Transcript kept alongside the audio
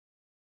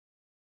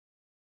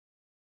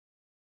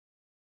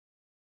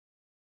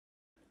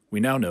We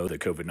now know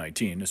that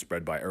COVID-19 is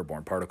spread by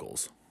airborne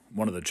particles.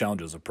 One of the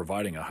challenges of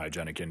providing a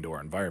hygienic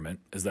indoor environment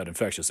is that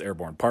infectious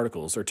airborne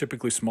particles are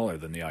typically smaller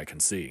than the eye can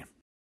see.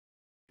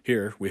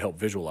 Here, we help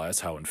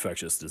visualize how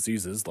infectious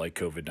diseases like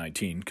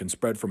COVID-19 can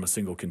spread from a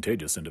single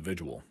contagious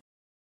individual.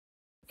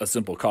 A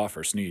simple cough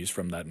or sneeze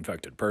from that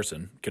infected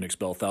person can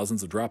expel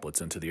thousands of droplets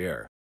into the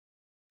air.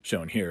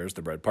 Shown here is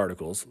the red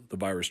particles. The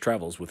virus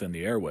travels within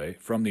the airway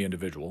from the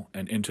individual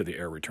and into the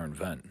air return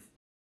vent.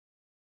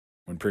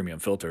 When premium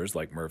filters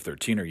like MERV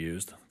 13 are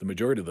used, the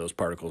majority of those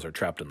particles are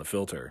trapped in the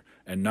filter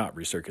and not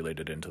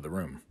recirculated into the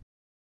room.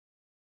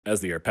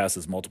 As the air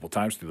passes multiple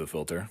times through the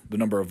filter, the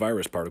number of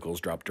virus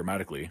particles drop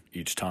dramatically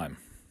each time.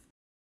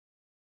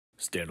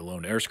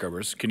 Standalone air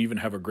scrubbers can even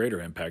have a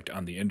greater impact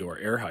on the indoor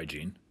air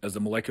hygiene, as the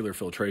molecular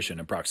filtration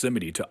and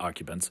proximity to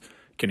occupants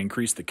can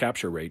increase the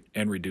capture rate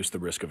and reduce the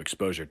risk of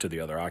exposure to the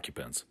other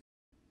occupants.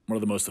 One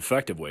of the most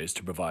effective ways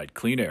to provide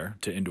clean air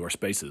to indoor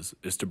spaces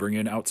is to bring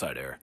in outside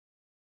air.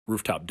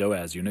 Rooftop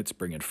DOAS units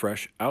bring in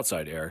fresh,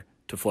 outside air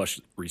to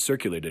flush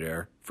recirculated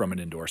air from an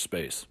indoor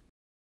space.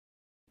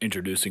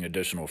 Introducing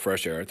additional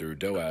fresh air through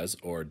DOAS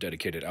or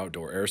dedicated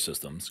outdoor air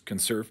systems can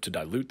serve to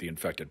dilute the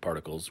infected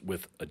particles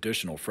with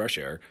additional fresh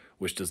air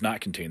which does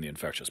not contain the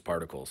infectious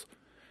particles.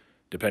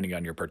 Depending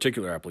on your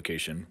particular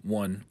application,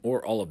 one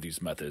or all of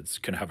these methods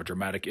can have a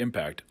dramatic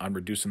impact on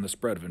reducing the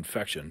spread of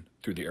infection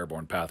through the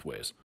airborne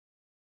pathways.